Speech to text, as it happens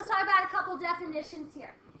definitions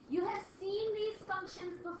here. You have seen these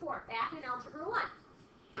functions before, back in Algebra 1.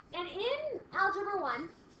 And in Algebra 1,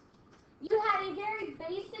 you had a very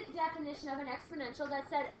basic definition of an exponential that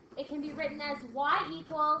said it can be written as y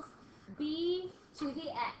equals b to the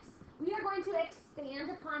x. We are going to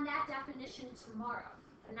expand upon that definition tomorrow,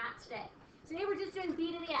 but not today. Today we're just doing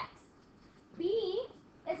b to the x. B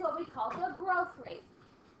is what we call the growth rate.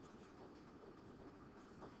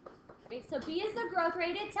 Okay, so b is the growth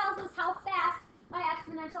rate. It tells us how fast my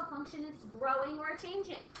exponential function is growing or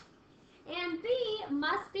changing. And b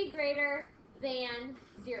must be greater than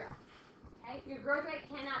 0. Okay? Your growth rate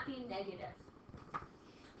cannot be negative.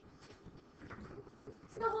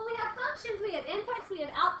 So when we have functions, we have inputs, we have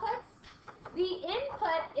outputs. The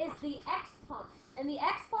input is the exponent, and the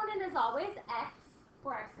exponent is always x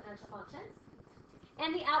for exponential functions.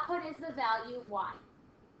 And the output is the value y.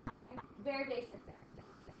 Okay? Very basic there.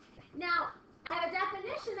 Now, I have a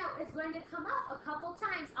definition that is going to come up a couple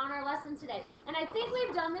times on our lesson today. And I think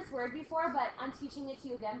we've done this word before, but I'm teaching it to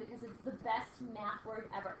you again because it's the best math word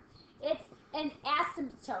ever. It's an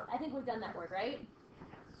asymptote. I think we've done that word, right?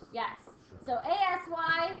 Yes. So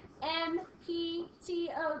asymptote.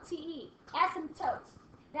 Asymptote.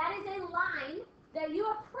 That is a line that you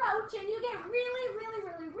approach and you get really, really,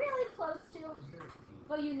 really, really close to,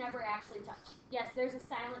 but you never actually touch. Yes, there's a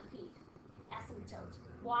silent P. Asymptote.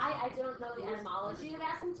 Why? I don't know the etymology of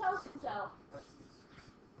asymptote, so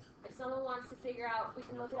if someone wants to figure out, we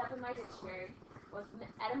can look it up in my dictionary, what the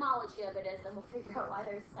etymology of it is, and we'll figure out why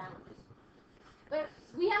there's silent P. But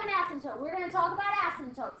we have an asymptote. We're going to talk about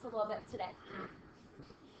asymptotes a little bit today.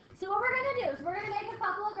 So what we're going to do is we're going to make a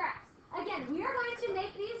couple of graphs. Again, we are going to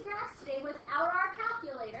make these graphs today without our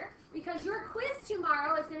calculator because your quiz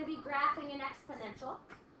tomorrow is going to be graphing an exponential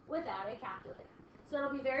without a calculator. So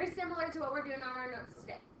it'll be very similar to what we're doing on our notes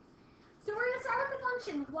today. So we're going to start with the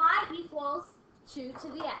function y equals 2 to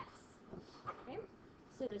the x. Okay?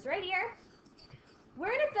 So it is right here. We're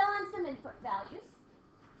going to fill in some input values,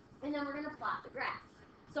 and then we're going to plot the graph.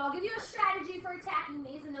 So I'll give you a strategy for attacking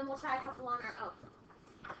these, and then we'll try a couple on our own.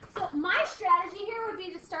 So my strategy here would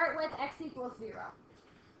be to start with x equals 0.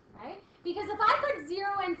 Right? Because if I put 0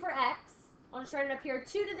 in for x, I'll just write it up here,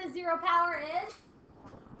 2 to the 0 power is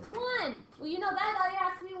 1. Well, you know that value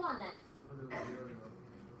has to be 1 then.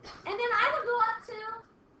 And then I would go up to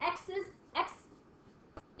x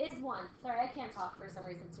is 1. Sorry, I can't talk for some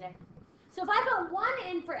reason today. So if I put 1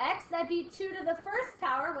 in for x, that'd be 2 to the first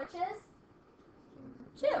power, which is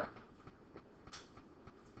 2.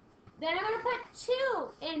 Then I'm going to put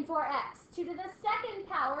 2 in for x. 2 to the second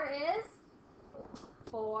power is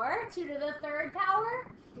 4. 2 to the third power,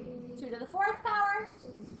 2 to the fourth power.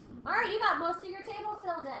 All right, you got most of your table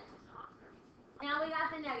filled in. Now we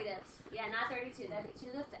got the negatives. Yeah, not 32. That'd be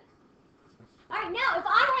 2 to the fifth. All right, now if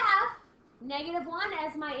I have -1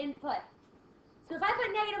 as my input, so if I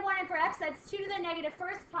put -1 in for x, that's 2 to the negative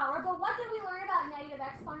first power. But what did we learn about negative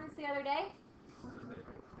exponents the other day?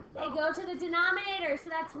 They go to the denominator, so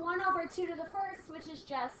that's 1 over 2 to the first, which is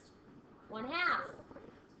just 1/2.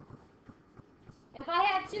 If I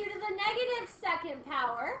had 2 to the negative second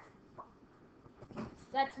power,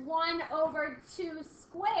 that's 1 over 2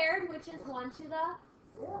 squared, which is 1 to the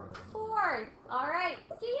 4th. All right.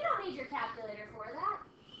 So you don't need your calculator for that.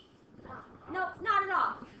 Nope, not at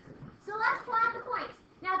all. So let's plot the points.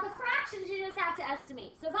 Now, the fractions you just have to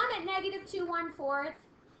estimate. So if I'm at -2 1/4,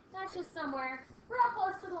 that's just somewhere real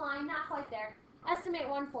close to the line, not quite there. Estimate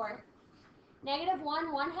 1/4.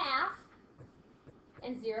 -1 1/2,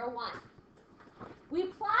 and 0 1. We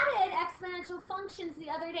plotted exponential functions the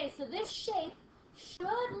other day, so this shape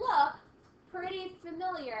should look pretty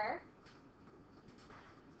familiar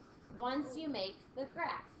once you make the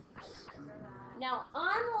graph. Now,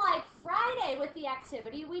 unlike Friday with the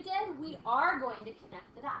activity we did, we are going to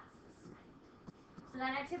connect the dots. So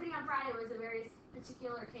that activity on Friday was a very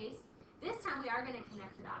particular case. This time we are going to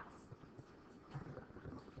connect the dots.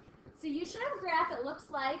 So you should have a graph that looks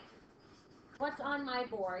like what's on my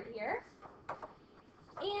board here.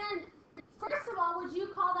 And first of all, would you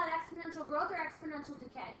call that exponential growth or exponential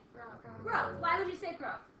decay? Growth. Why would you say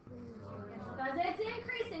growth? Because it's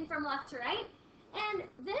increasing from left to right. And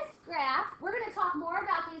this graph, we're going to talk more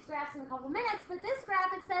about these graphs in a couple minutes, but this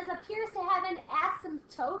graph, it says, appears to have an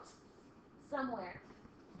asymptote somewhere.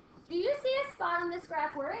 Do you see a spot on this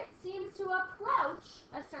graph where it seems to approach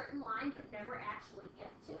a certain line but never actually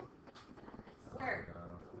get to? Where?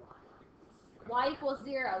 Y equals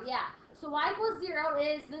 0, yeah. So y equals 0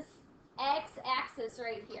 is this x-axis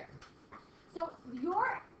right here. So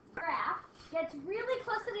your graph gets really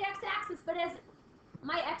close to the x-axis, but as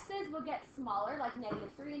my x's will get smaller, like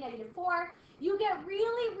 -3, -4, you get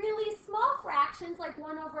really, really small like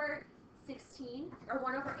 1 over 16, or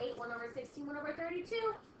 1 over 8, 1 over 16, 1 over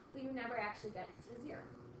 32, but you never actually get to 0.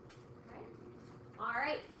 Okay? All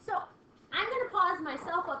right, so I'm going to pause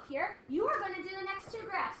myself up here. You are going to do the next 2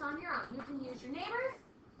 graphs on your own. You can use your neighbors,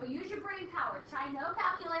 or use your brain power. Try no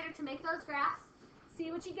calculator to make those graphs.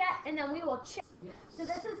 See what you get, and then we will check. So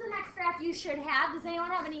this is the next graph you should have. Does anyone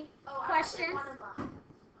have any questions?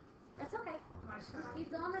 That's okay.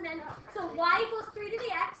 Keep going and then. So y equals 3 to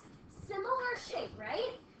the x. Similar shape,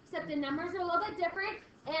 right? Except the numbers are a little bit different,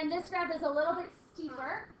 and this graph is a little bit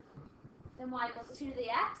steeper than y equals 2 to the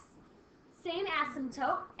x. Same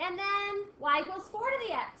asymptote, and then y equals 4 to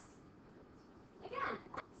the x. Again,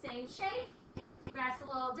 same shape. Graph's a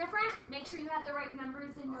little different. Make sure you have the right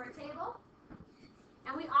numbers in your table.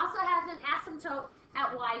 And we also have an asymptote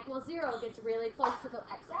at y equals 0. It gets really close to the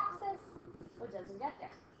x-axis, but doesn't get there.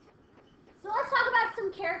 So let's talk about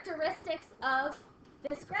some characteristics of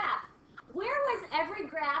this graph. Where was every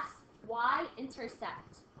graph's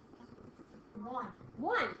y-intercept? 1. I'm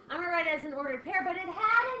going to write it as an ordered pair, but it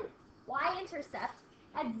had an y-intercept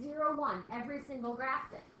at 0, 1. Every single graph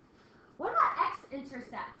did. What about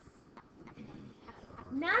x-intercepts?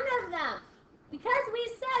 None of them. Because we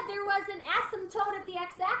said there was an asymptote at the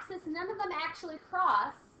x-axis, none of them actually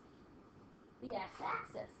cross the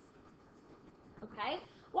x-axis. Okay?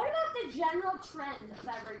 What about the general trend of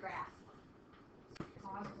every graph?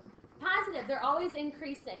 Positive. They're always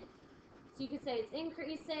increasing. So you could say it's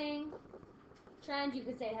increasing trend. You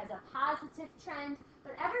could say it has a positive trend.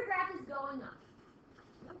 But every graph is going up.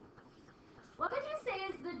 What would you say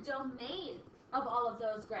is the domain of all of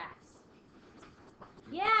those graphs?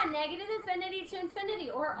 Yeah, negative infinity to infinity,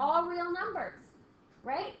 or all real numbers,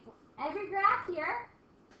 right? Every graph here,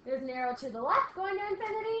 there's an arrow to the left going to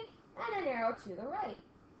infinity, and an arrow to the right.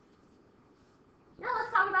 Now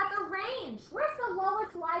let's talk about the range. Where's the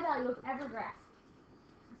lowest y value of every graph?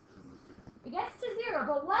 It gets to 0,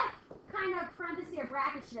 but what kind of parenthesis or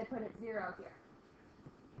bracket should I put at 0 here?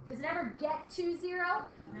 Does it ever get to 0?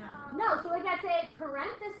 No, so we got to say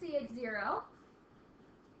parenthesis at 0.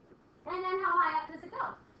 And then how high up does it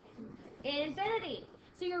go? Infinity.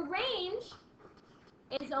 So your range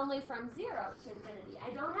is only from 0 to infinity. I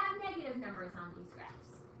don't have negative numbers on these graphs.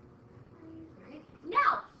 Right.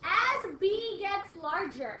 Now, as b gets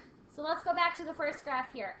larger, so let's go back to the first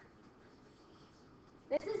graph here.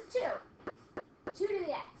 This is 2. 2 to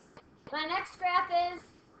the x. My next graph is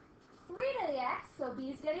 3 to the x, so b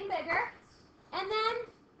is getting bigger. And then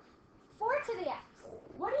 4 to the x.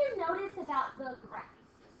 What do you notice about the graph?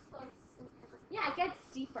 Yeah, it gets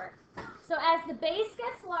steeper. So as the base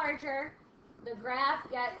gets larger, the graph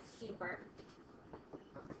gets steeper.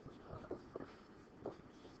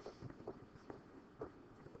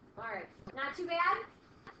 All right, not too bad.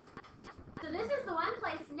 So this is the one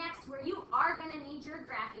place next where you are going to need your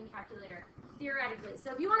graphing calculator, theoretically.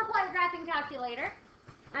 So if you want to pull out your graphing calculator,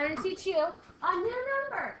 I'm going to teach you a new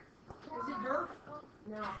number. Is it nerve?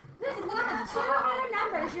 No. This is one of 2 new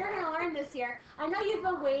numbers you're going to learn this year. I know you've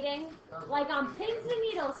been waiting, like on pins and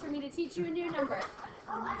needles, for me to teach you a new number.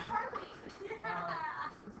 Oh, that's perfect.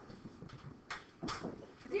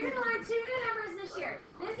 So you're going to learn 2 new numbers this year.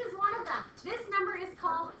 This is one of them. This number is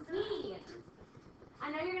called E. I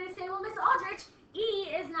know you're going to say, well, Miss Aldrich, E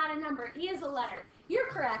is not a number. E is a letter. You're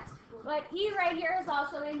correct. But E right here is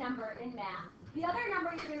also a number in math. The other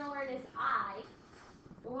number you're going to learn is I.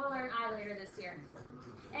 We'll learn I later this year.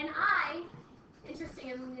 And I,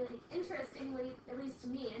 interestingly, at least to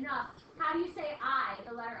me, enough, how do you say I,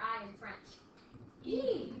 the letter I in French?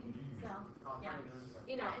 E. So, yeah.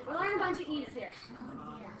 You know, we learn a bunch of E's here.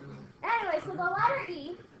 Anyway, so the letter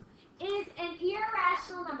E is an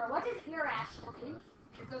irrational number. What does irrational mean?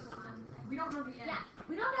 We don't know the end. Yeah,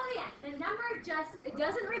 we don't know the end. The number it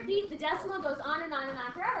doesn't repeat. The decimal goes on and on and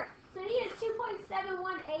on forever. So E is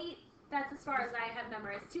 2.718. That's as far as I have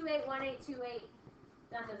memorized. 281828.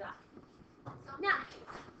 Da da da. Now,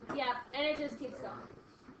 yeah, and it just keeps going.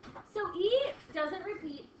 So E doesn't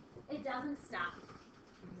repeat. It doesn't stop.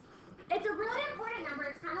 It's a really important number.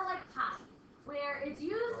 It's kind of like pi, where it's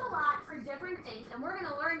used a lot for different things, and we're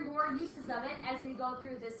going to learn more uses of it as we go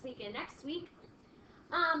through this week and next week.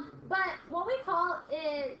 But what we call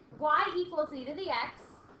is y equals e to the x.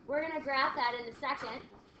 We're going to graph that in a second.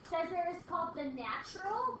 Says there is called the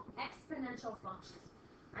natural exponential function.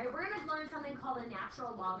 All right, we're going to learn something called a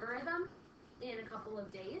natural logarithm in a couple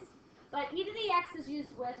of days. But e to the x is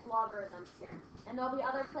used with logarithms here. And there'll be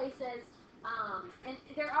other places, and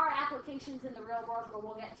there are applications in the real world where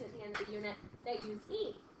we'll get to at the end of the unit that use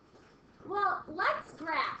e. Well, let's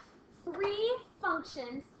graph 3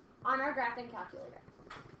 functions on our graphing calculator.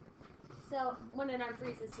 So, one of our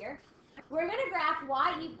freezes here. We're going to graph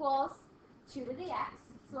y equals 2 to the x.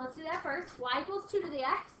 So let's do that first. Y equals 2 to the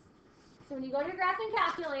x. So when you go to your graphing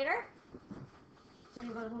calculator,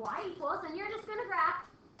 you go to y equals, and you're just going to graph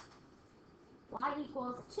y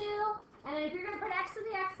equals 2. And then if you're going to put x to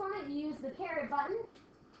the exponent, you use the caret button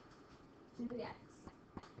to the x.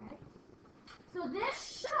 Okay? So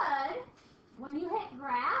this should, when you hit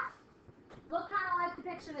graph, look kind of like the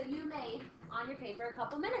picture that you made on your paper a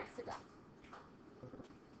couple minutes ago.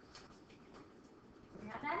 We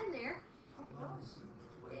have that in there.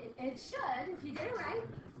 It should, if you did it right.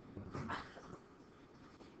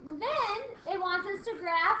 Then it wants us to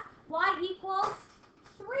graph y equals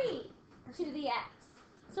 3 to the x.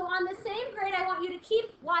 So on the same grid, I want you to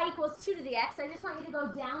keep y equals 2 to the x. I just want you to go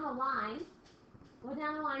down the line. Go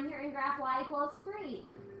down the line here and graph y equals 3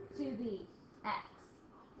 to the x.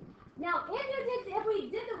 Now, if we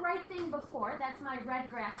did the right thing before, that's my red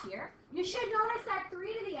graph here, you should notice that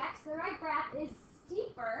 3 to the x, the right graph, is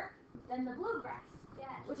steeper than the blue graph.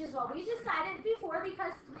 Yes. Which is what we decided before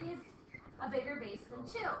because 3 is a bigger base than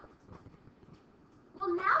 2.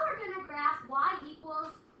 Well, now we're going to graph y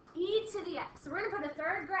equals e to the x. So we're going to put a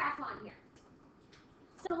third graph on here.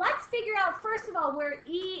 So let's figure out, first of all, where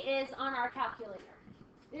e is on our calculator.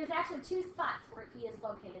 There's actually 2 spots where e is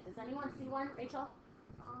located. Does anyone see one, Rachel?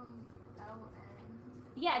 LN.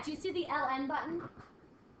 Yeah, do you see the LN button?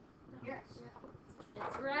 Yes.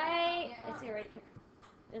 It's right, it's here, right here.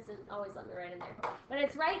 This isn't always on the right in there. But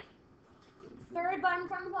it's right, third button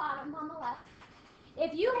from the bottom on the left.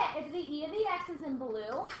 If the E of the X is in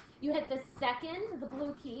blue, you hit the second, the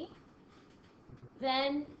blue key,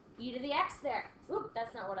 then E to the X there. Oop,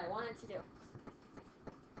 that's not what I wanted to do.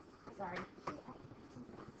 Sorry.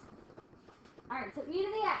 Alright, so E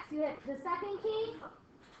to the X, you hit the second key,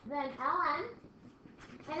 then ln,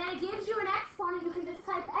 and then it gives you an exponent. You can just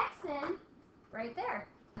type x in right there.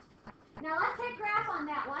 Now let's hit graph on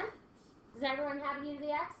that one. Does everyone have E to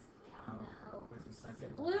the x? No.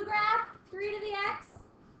 Blue graph, 3 to the x.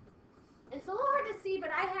 It's a little hard to see, but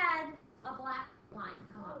I had a black line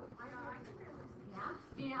come up. Yeah?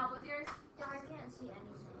 Do you need help with yours? No, I can't see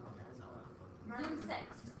anything. Zoom 6.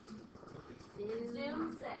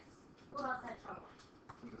 Zoom 6. Who else had trouble?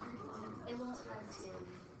 It won't have to.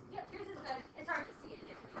 Yep, yours is good. It's hard to see it.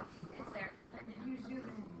 It's there. You zoom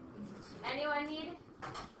in. Anyone need?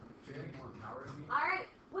 Alright,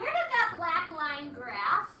 where does that black line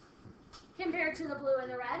graph compare to the blue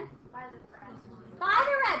and the red? By the grass. By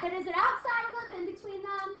the red, but is it outside of them, in between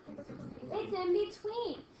them? It's in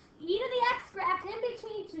between. E to the x graphed in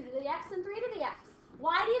between 2 to the x and 3 to the x.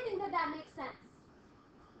 Why do you think that that makes sense?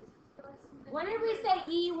 What did we say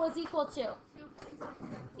E was equal to?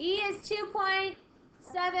 E is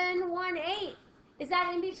 2.718. Is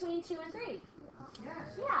that in between 2 and 3?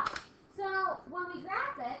 Yes. Yeah. So when we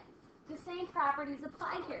graph it, the same properties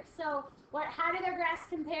apply here. So how do their graphs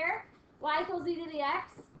compare? Y equals e to the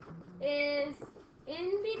x is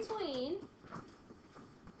in between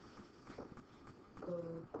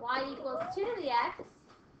y equals 2 to the x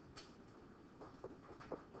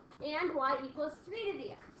and y equals 3 to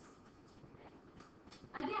the x.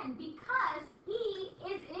 Again, because e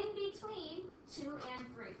is in between 2 and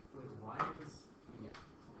 3.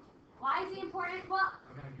 Why is it important? Well,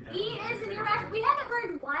 E is an irrational. We haven't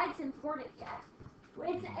learned why it's important yet.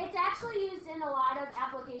 It's actually used in a lot of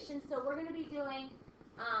applications. So we're going to be doing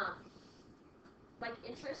like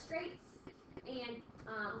interest rates and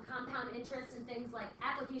compound interest and things like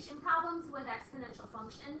application problems with exponential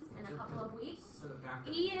functions in a couple of weeks.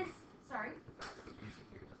 E is, sorry.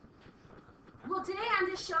 Well, today I'm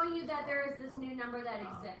just showing you that there is this new number that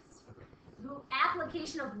exists. The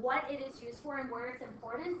application of what it is used for and where its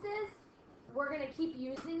importance is, we're going to keep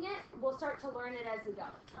using it. We'll start to learn it as we go.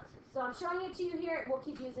 So I'm showing it to you here. We'll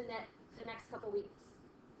keep using it the next couple weeks.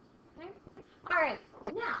 Okay? All right.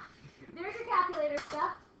 Now, there's your calculator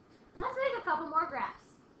stuff. Let's make a couple more graphs.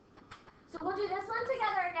 So we'll do this one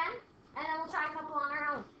together again, and then we'll try a couple on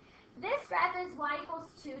our own. This graph is y equals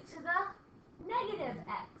 2 to the negative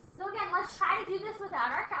x. So again, let's try to do this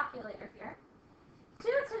without our calculator here. 2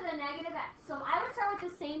 to the negative x. So I would start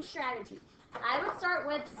with the same strategy. I would start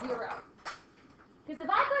with 0. Because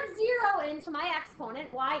if I put 0 into my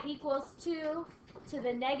exponent, y equals 2 to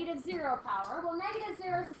the negative 0 power, well, negative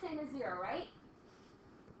 0 is the same as 0, right?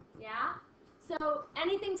 Yeah? So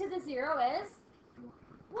anything to the 0 is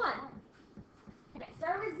 1. Okay,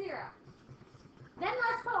 start with 0. Then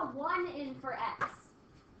let's put a 1 in for x.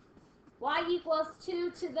 Y equals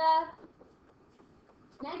 2 to the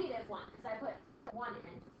negative 1, because I put 1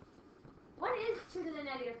 in. What is 2 to the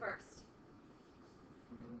negative first?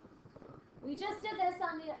 We just did this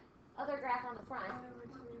on the other graph on the front.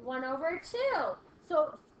 1 over 2.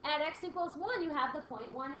 So at x equals 1, you have the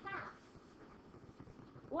point 1/2.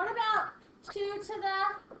 What about 2 to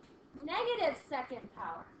the negative second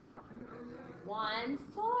power?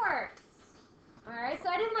 1/4. All right, so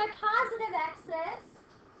I did my positive x's.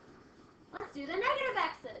 Let's do the negative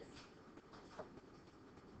x's.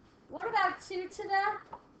 What about 2 to the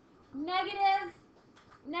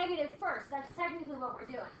negative first? That's technically what we're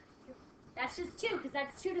doing. That's just 2, because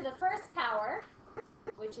that's 2 to the first power,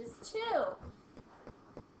 which is 2. You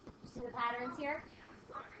see the patterns here?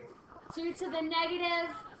 2 to the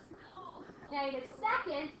negative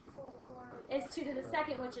second is 2 to the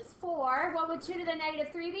second, which is 4. What would 2 to the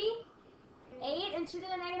negative 3 be? 8. And 2 to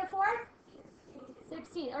the negative 4th?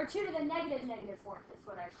 16. Or 2 to the negative 4th is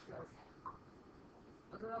what I should go say.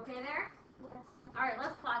 Are we okay there? All right,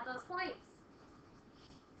 let's plot those points.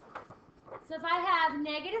 So if I have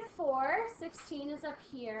negative 4, 16 is up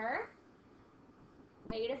here.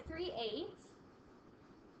 Negative 3, 8.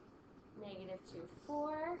 Negative 2,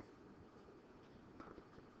 4.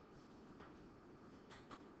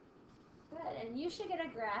 Good, and you should get a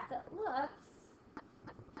graph that looks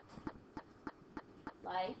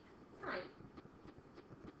like time.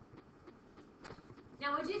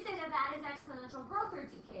 Now, would you say that that is exponential growth or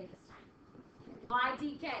decay this time? Why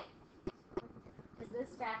decay? Because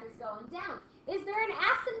this graph is going down. Is there an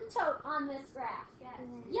asymptote on this graph? Yes.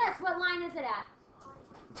 Yes, what line is it at?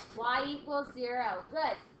 Y equals 0.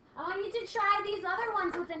 Good. I want you to try these other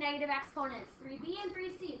ones with the negative exponents, 3b and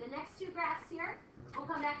 3c. The next two graphs here will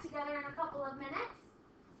come back together in a couple of minutes.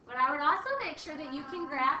 But I would also make sure that you can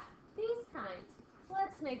graph these kinds.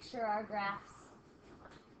 Let's make sure our graphs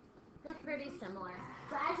look pretty similar.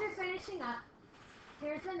 So as you're finishing up,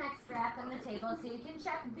 here's the next graph on the table. So you can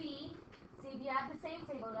check B, see if you have the same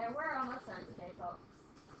table there. We're almost done today, folks.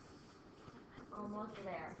 Almost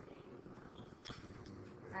there.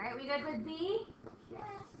 All right, we good with B? Yes.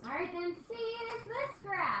 All right, then C is this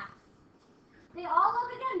graph. They all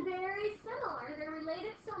look, again, very similar. They're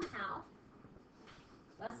related somehow.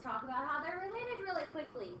 Let's talk about how they're related really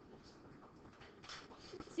quickly.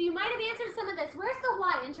 So you might have answered some of this. Where's the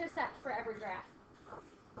y-intercept for every graph?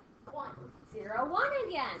 1. 0, 1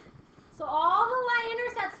 again. So all the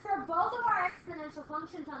y-intercepts for both of our exponential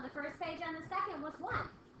functions on the first page and the second was 1.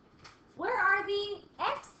 Where are the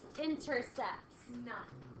x-intercepts? None.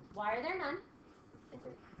 Why are there none?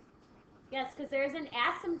 Yes, because there's an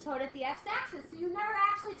asymptote at the x-axis, so you never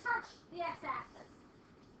actually touch the x-axis.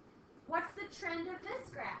 What's the trend of this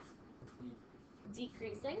graph?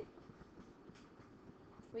 Decreasing.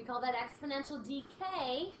 We call that exponential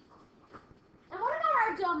decay. And what about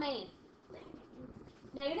our domain?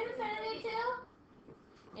 Negative infinity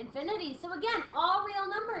to infinity. So again, all real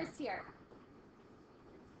numbers here.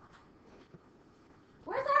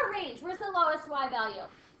 Where's our range? Where's the lowest y value?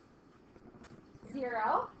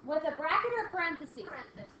 0 with a bracket or parenthesis?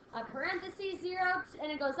 A parenthesis, 0,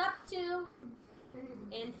 and it goes up to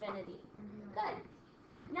infinity. Good.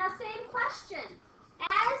 Now, same question.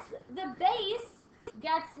 As the base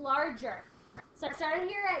gets larger, so I started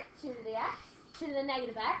here at 2 to the x, 2 to the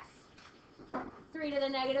negative x, 3 to the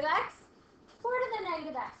negative x, 4 to the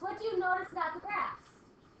negative x. What do you notice about the graphs?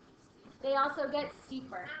 They also get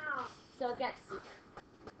steeper. So it gets steeper.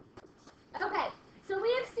 Okay, so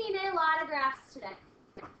we have seen a lot of graphs today.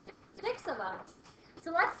 6 of them.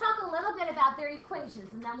 So let's talk a little bit about their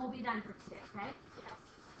equations, and then we'll be done for today, okay?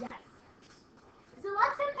 Yes. So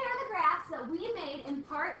let's compare the graphs that we made in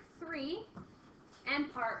part 3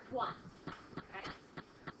 and part 1. Okay.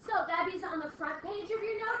 So Gabby's on the front page of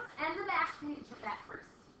your notes and the back page of that first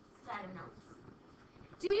set of notes.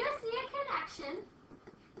 Do you see a connection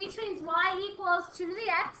between y equals 2 to the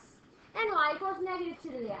x and y equals negative 2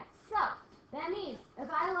 to the x? So that means if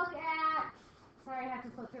I look at, sorry, I have to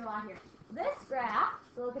flip through a lot here. This graph,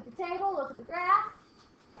 so look at the table, look at the graph,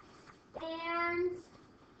 and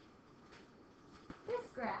this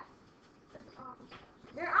graph.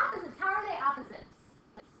 They're opposites. How are they opposites?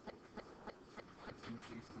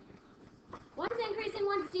 One's increasing,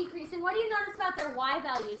 one's decreasing. What do you notice about their y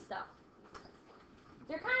values, though?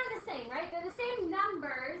 They're kind of the same, right? They're the same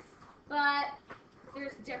numbers, but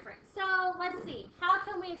there's difference. So let's see. How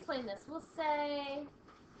can we explain this? We'll say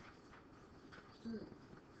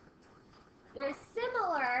they're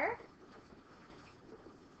similar.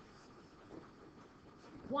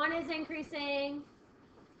 One is increasing.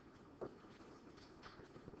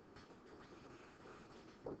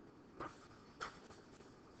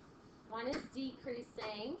 One is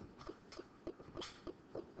decreasing.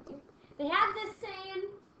 They have the same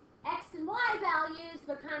x and y values,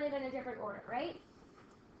 but kind of in a different order, right?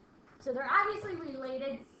 So they're obviously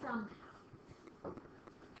related somehow.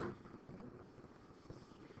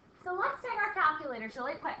 So let's take our calculators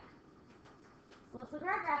really quick. Let's look at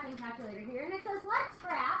our graphing calculator here, and it says let's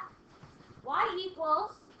graph y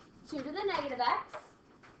equals 2 to the negative x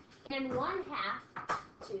and 1/2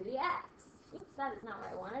 to the x. Oops, that is not what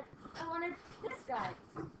I wanted. I wanted this guy.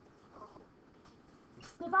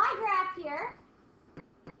 So if I graph here,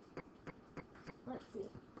 let's see.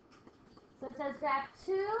 So it says graph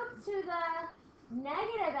 2 to the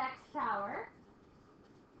negative x power,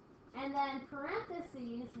 and then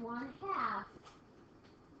parentheses 1/2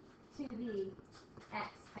 to the x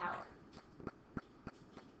power.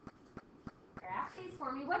 Graph these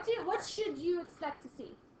for me. What should you expect to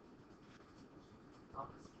see?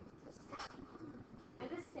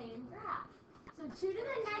 The same graph. So 2 to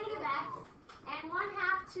the negative x and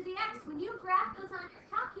 1/2 to the x. When you graph those on your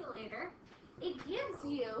calculator, it gives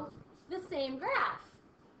you the same graph.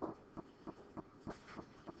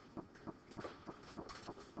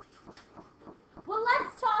 Well,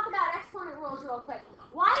 let's talk about exponent rules real quick.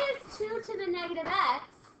 Why is 2 to the negative x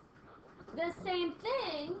the same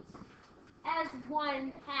thing as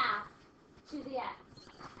 1/2 to the x?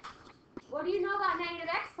 What do you know about negative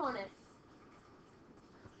exponents?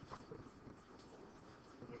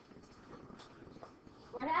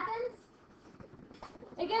 What happens?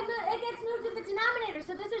 It gets moved to the denominator.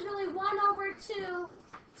 So this is really 1/2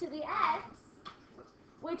 to the x,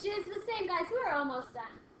 which is the same, guys. We're almost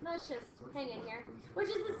done. Let's just hang in here. Which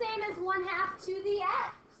is the same as 1/2 to the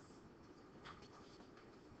x.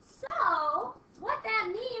 So what that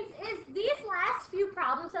means is these last few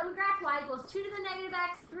problems that we graphed, y equals 2 to the negative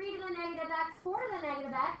x, 3 to the negative x, 4 to the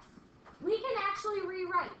negative x, we can actually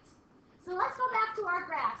rewrite. So let's go back to our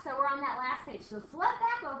graphs that were on that last page. So flip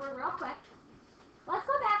back over real quick. Let's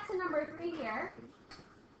go back to number 3 here.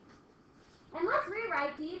 And let's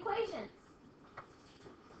rewrite the equations.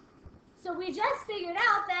 So we just figured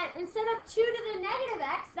out that instead of 2 to the negative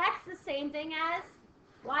x, that's the same thing as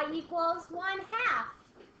y equals 1/2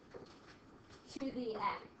 to the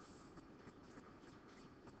x.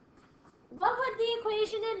 What would the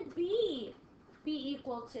equation in B be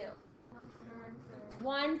equal to?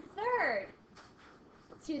 1/3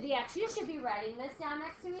 to the x. You should be writing this down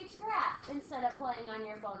next to each graph instead of playing on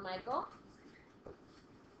your phone, Michael.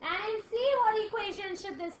 And in C, what equation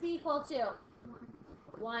should this be equal to?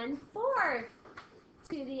 1/4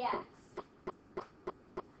 to the x.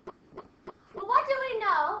 Well, what do we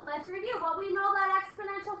know? Let's review what we know about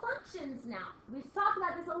exponential functions now. We've talked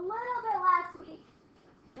about this a little bit last week.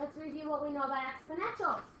 Let's review what we know about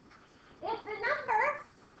exponentials. If the number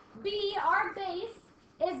b, our base,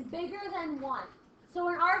 is bigger than 1. So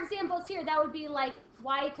in our examples here, that would be like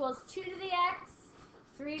y equals 2 to the x,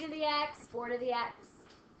 3 to the x, 4 to the x.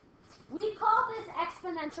 We call this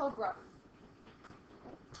exponential growth.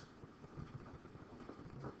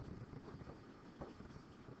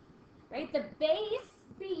 Right? The base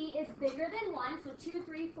b is bigger than 1, so 2,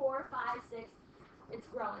 3, 4, 5, 6, it's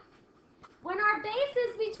growing. When our base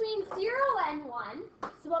is between 0 and 1,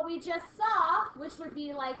 so what we just saw, which would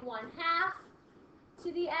be like 1/2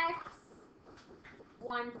 to the x,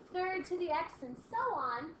 1/3 to the x, and so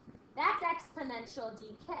on, that's exponential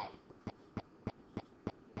decay.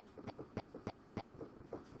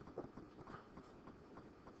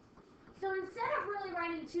 So instead of really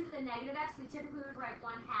writing 2 to the negative x, we typically would write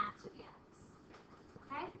 1/2 to the x.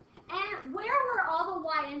 Okay? And where were all the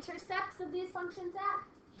y-intercepts of these functions at?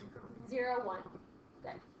 0, 1.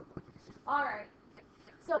 Good. All right.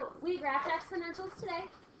 So we graphed exponentials today.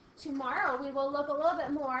 Tomorrow we will look a little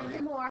bit more